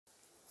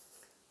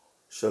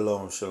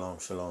Shalom, shalom,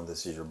 shalom.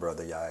 This is your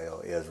brother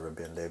Yael Ezra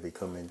Ben Levi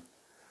coming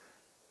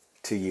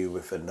to you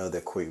with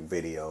another quick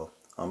video.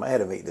 I had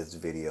to make this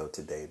video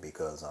today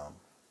because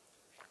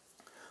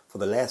for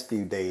the last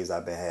few days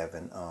I've been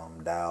having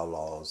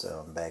dialogues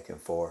back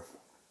and forth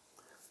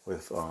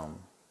with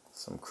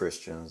some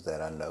Christians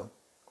that I know,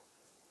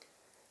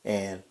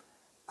 and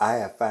I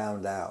have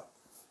found out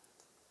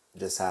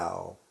just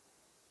how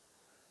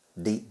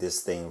deep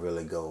this thing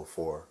really goes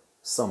for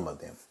some of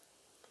them.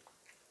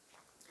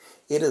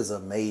 It is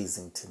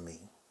amazing to me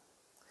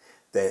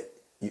that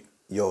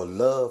your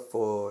love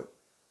for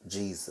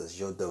Jesus,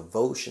 your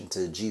devotion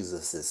to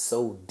Jesus is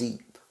so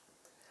deep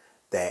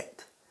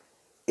that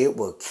it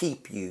will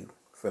keep you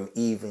from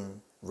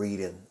even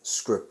reading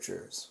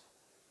scriptures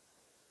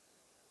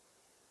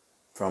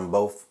from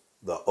both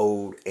the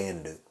old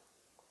and new.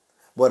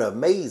 What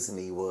amazed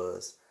me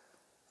was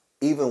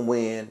even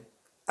when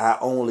I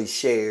only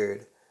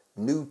shared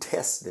New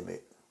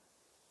Testament,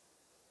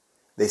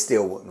 they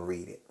still wouldn't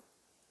read it.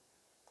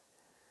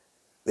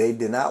 They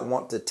did not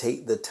want to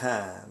take the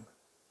time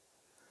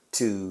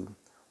to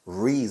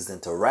reason,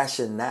 to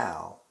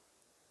rationale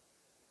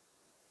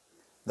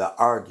the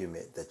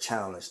argument, the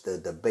challenge, the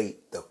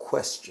debate, the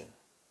question.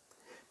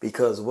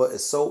 Because what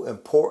is so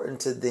important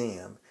to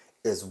them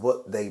is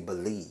what they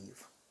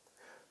believe.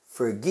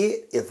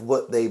 Forget if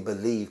what they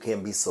believe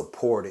can be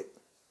supported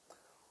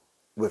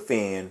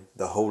within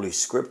the Holy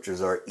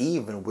Scriptures or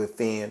even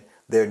within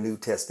their New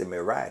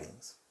Testament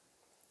writings.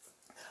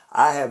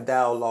 I have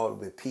dialogued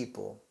with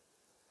people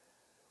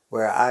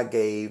where I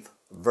gave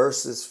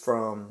verses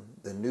from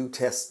the New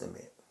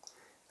Testament,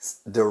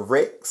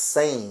 direct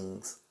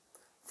sayings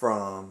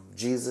from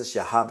Jesus,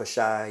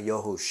 Yahabashai,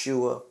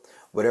 Yahushua,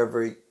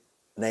 whatever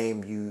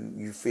name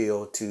you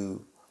feel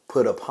to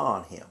put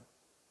upon him.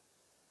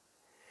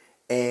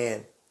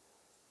 And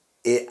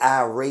it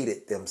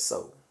irated them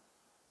so.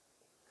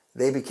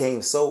 They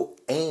became so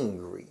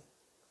angry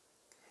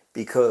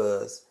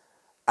because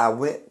I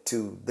went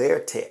to their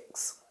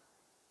text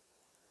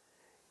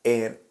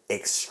and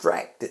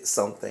extracted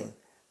something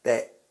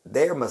that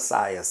their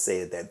Messiah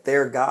said, that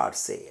their God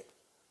said,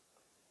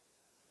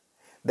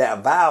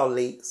 that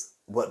violates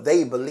what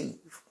they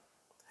believe.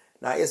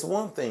 Now, it's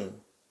one thing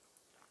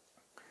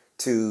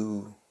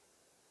to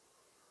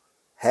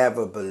have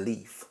a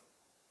belief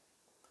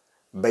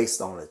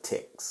based on a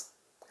text,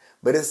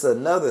 but it's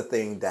another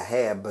thing to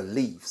have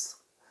beliefs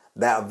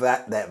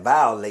that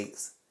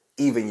violates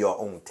even your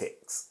own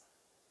text.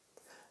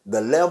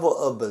 The level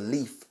of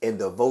belief and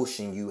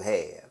devotion you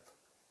have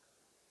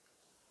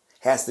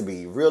has to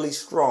be really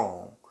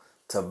strong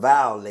to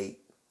violate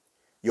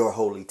your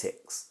holy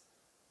text.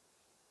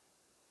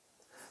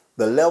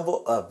 The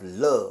level of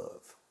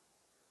love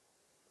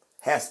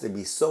has to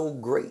be so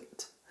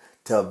great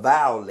to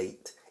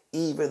violate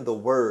even the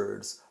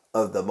words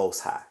of the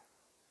Most High.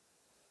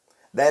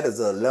 That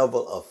is a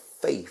level of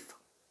faith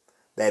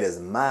that is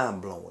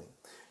mind-blowing.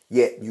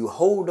 Yet you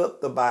hold up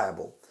the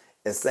Bible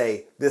and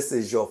say, this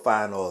is your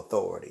final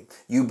authority.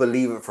 You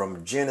believe it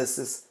from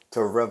Genesis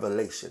to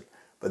Revelation.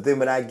 But then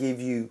when I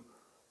give you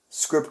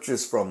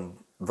scriptures from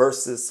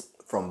verses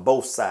from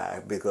both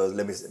sides, because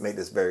let me make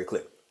this very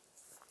clear.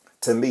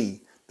 To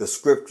me, the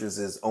scriptures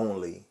is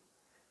only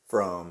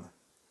from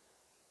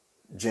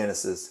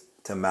Genesis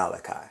to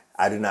Malachi.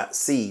 I do not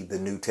see the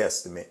New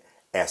Testament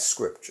as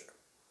scripture.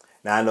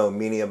 Now, I know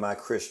many of my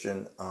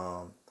Christian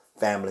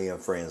family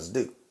and friends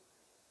do.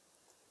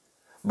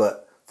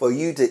 But for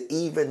you to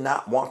even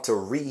not want to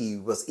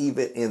read what's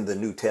even in the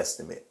New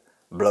Testament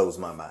blows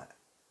my mind.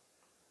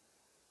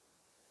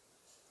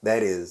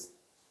 That is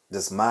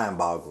just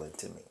mind-boggling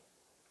to me.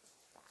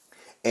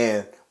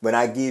 And when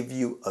I give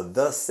you a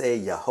thus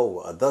said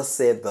Yahweh, a thus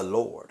said the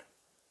Lord,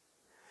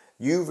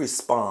 you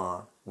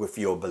respond with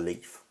your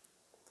belief.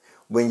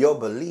 When your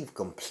belief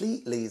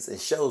completely and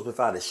shows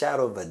without a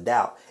shadow of a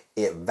doubt,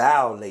 it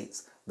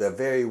violates the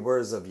very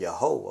words of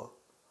Yahweh.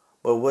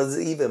 But what's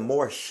even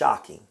more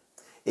shocking,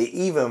 it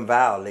even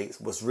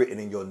violates what's written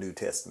in your New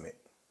Testament.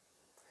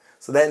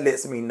 So that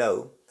lets me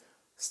know,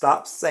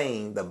 stop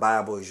saying the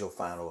Bible is your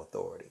final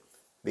authority,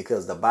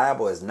 because the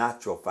Bible is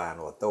not your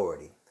final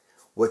authority.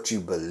 What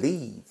you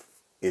believe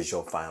is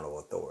your final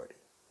authority.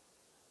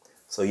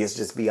 So let's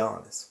just be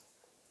honest.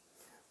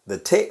 The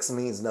text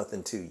means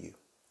nothing to you.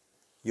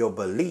 Your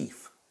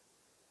belief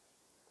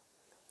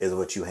is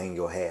what you hang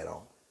your hat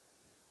on.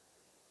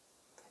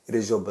 It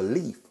is your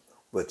belief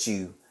what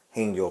you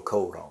hang your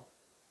coat on.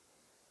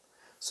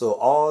 So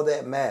all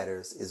that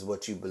matters is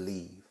what you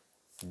believe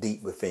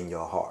deep within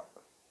your heart.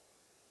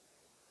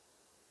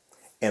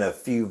 And a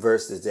few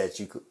verses that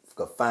you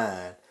could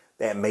find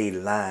that may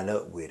line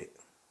up with it.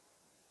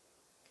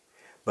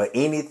 But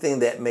anything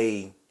that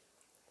may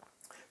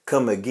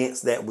come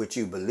against that which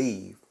you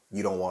believe,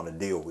 you don't want to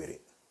deal with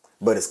it.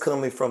 But it's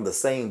coming from the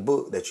same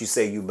book that you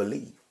say you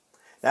believe.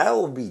 Now, that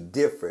would be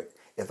different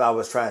if I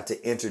was trying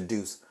to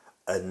introduce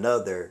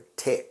another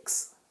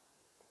text.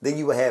 Then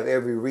you would have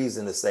every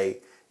reason to say,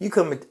 you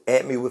come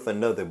at me with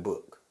another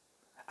book.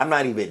 I'm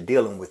not even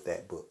dealing with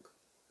that book.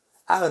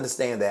 I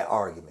understand that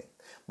argument.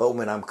 But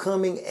when I'm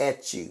coming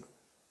at you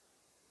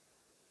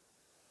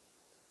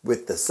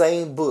with the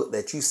same book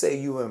that you say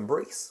you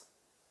embrace,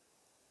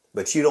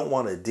 but you don't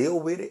want to deal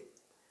with it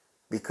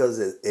because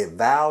it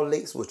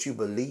violates what you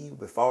believe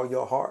with all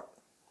your heart,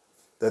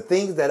 the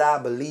things that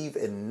I believe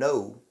and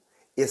know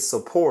is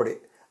supported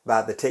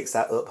by the text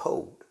I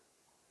uphold.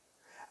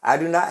 I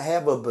do not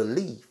have a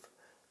belief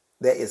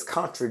that is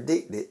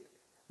contradicted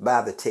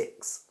by the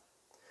text.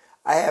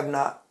 I have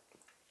not,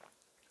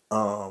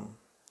 let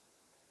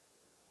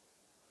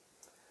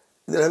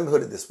me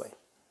put it this way.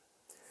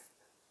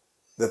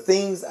 The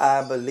things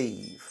I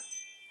believe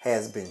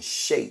has been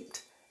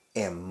shaped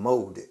and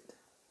molded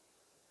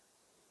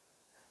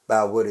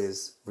by what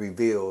is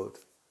revealed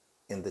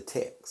in the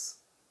text.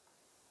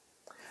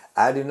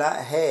 I do not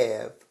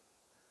have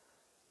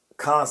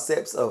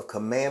concepts of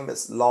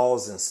commandments,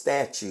 laws, and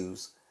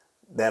statutes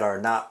that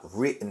are not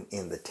written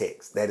in the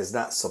text, that is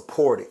not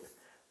supported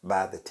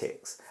by the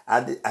text.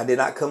 I did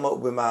not come up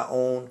with my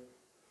own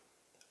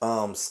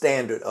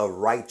standard of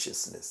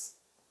righteousness.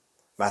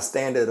 My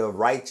standard of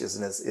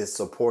righteousness is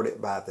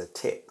supported by the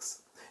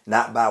text,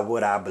 not by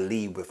what I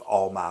believe with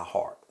all my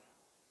heart.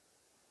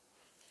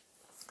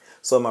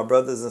 So my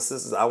brothers and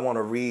sisters, I want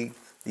to read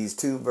these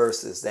two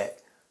verses that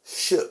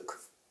shook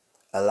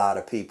a lot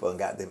of people and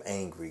got them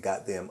angry,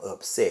 got them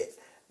upset,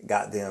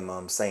 got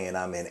them saying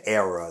I'm in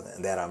error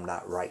and that I'm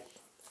not right.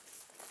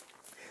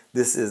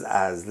 This is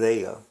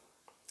Isaiah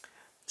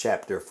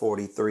chapter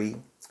 43,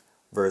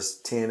 verse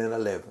 10 and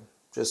 11.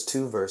 Just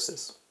two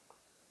verses.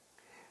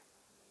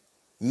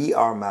 Ye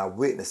are my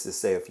witnesses,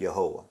 saith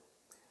Jehovah,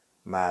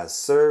 my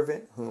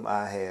servant whom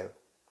I have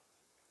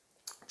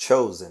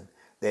chosen,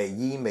 that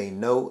ye may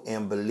know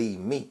and believe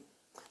me.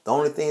 The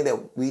only thing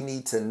that we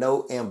need to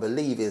know and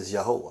believe is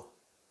Jehovah.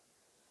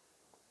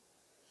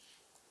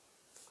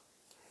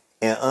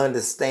 And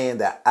understand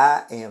that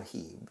I am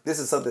he. This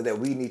is something that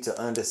we need to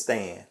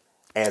understand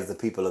as the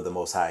people of the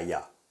Most High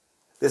Yah.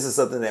 This is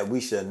something that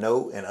we should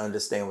know and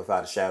understand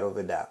without a shadow of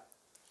a doubt.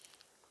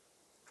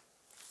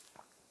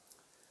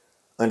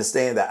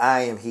 Understand that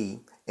I am he,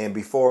 and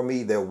before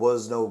me there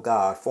was no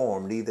God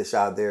formed, neither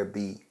shall there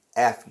be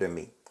after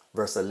me.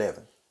 Verse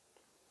 11.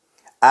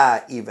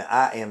 I, even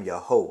I am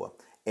Jehovah,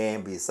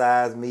 and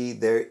besides me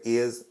there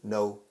is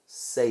no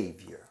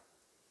Savior.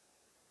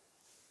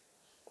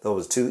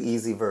 Those two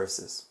easy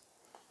verses.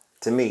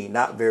 To me,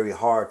 not very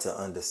hard to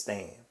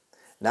understand.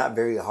 Not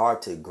very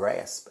hard to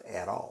grasp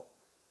at all.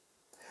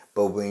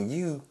 But when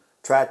you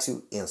try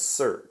to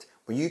insert,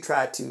 when you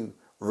try to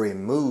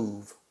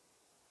remove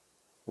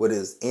what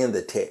is in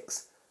the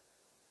text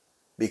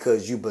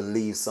because you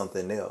believe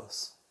something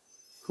else,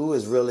 who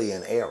is really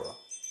in error?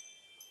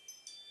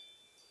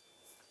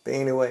 But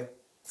anyway,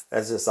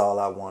 that's just all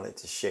I wanted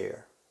to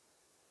share.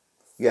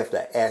 You have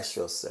to ask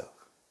yourself,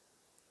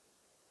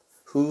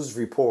 whose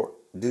report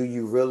do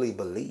you really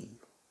believe?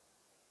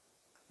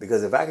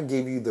 Because if I could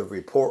give you the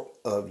report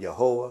of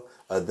Jehovah,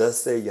 or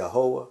thus say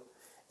Jehovah,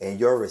 and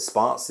your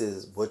response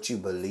is what you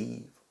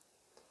believe,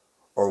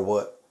 or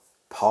what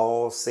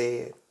Paul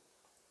said,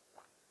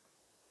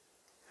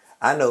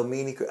 I know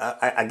many,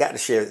 I got to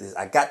share this,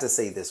 I got to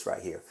say this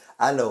right here.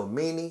 I know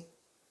many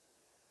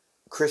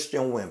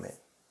Christian women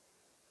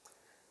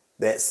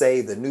that say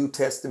the New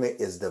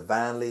Testament is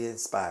divinely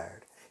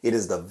inspired. It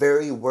is the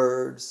very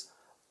words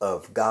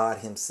of God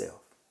himself.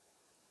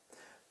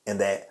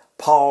 And that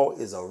Paul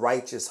is a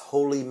righteous,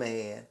 holy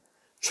man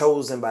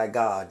chosen by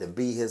God to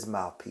be his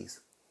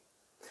mouthpiece.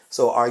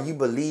 So are you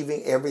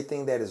believing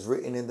everything that is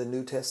written in the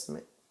New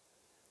Testament?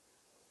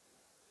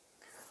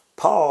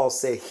 Paul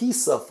said he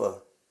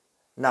suffered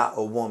not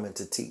a woman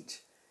to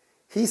teach.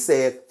 He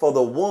said for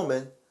the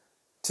woman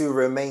to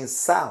remain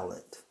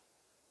silent.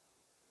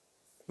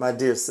 My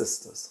dear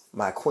sisters,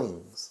 my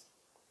queens,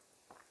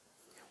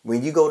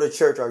 when you go to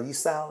church, are you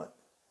silent?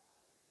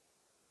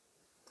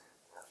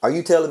 Are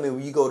you telling me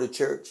when you go to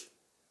church,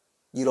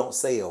 you don't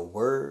say a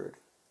word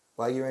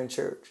while you're in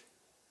church?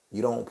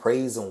 You don't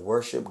praise and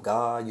worship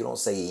God? You don't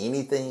say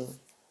anything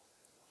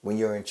when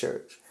you're in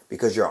church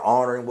because you're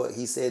honoring what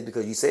he said,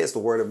 because you say it's the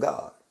word of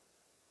God?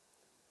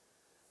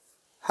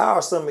 How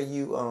are some of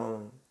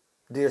you,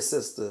 dear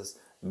sisters,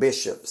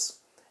 bishops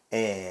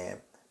and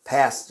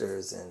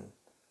pastors and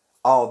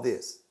all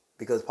this?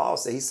 Because Paul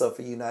said he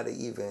suffered you not to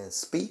even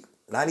speak,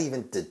 not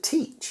even to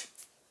teach.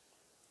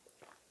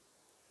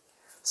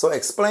 So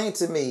explain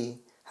to me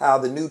how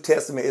the New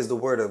Testament is the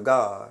word of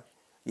God,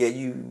 yet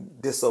you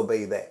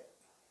disobey that.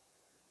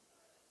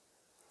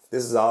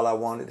 This is all I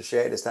wanted to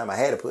share at this time. I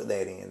had to put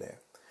that in there.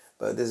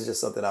 But this is just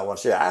something I want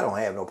to share. I don't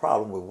have no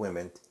problem with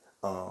women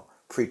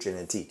preaching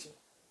and teaching.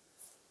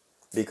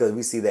 Because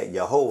we see that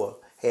Jehovah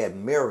had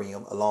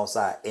Miriam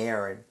alongside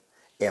Aaron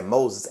and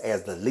Moses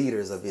as the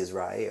leaders of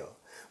Israel.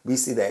 We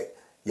see that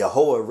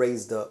Jehovah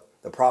raised up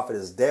the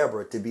prophetess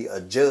Deborah to be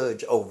a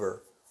judge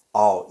over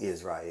all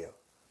Israel.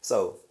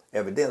 So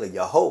evidently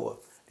Jehovah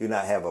do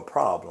not have a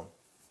problem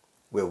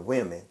with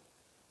women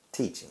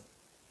teaching.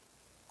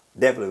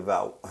 Definitely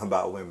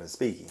about women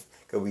speaking.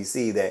 Because we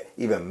see that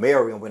even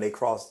Miriam, when they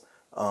crossed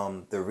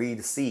the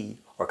Red Sea,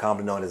 or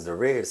commonly known as the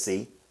Red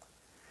Sea,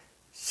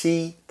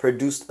 she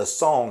produced a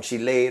song. She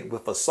led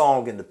with a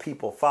song and the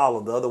people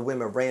followed. The other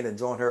women ran and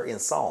joined her in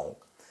song.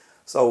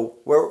 So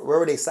where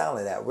were they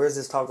silent at? Where's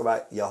this talk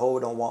about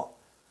Jehovah don't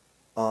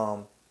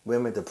want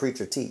women to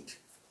preach or teach?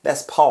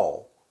 That's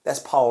Paul. That's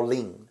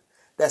Pauline.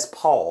 That's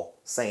Paul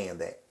saying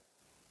that.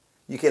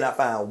 You cannot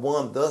find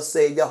one thus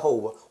said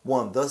Jehovah,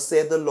 one thus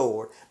said the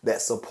Lord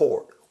that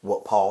support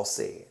what Paul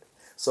said.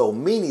 So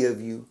many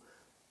of you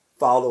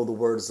follow the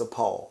words of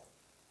Paul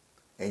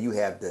and you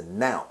have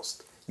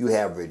denounced, you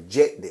have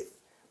rejected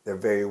the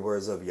very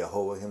words of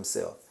Jehovah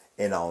himself.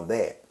 And on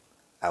that,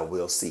 I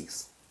will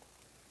cease.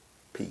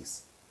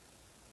 Peace.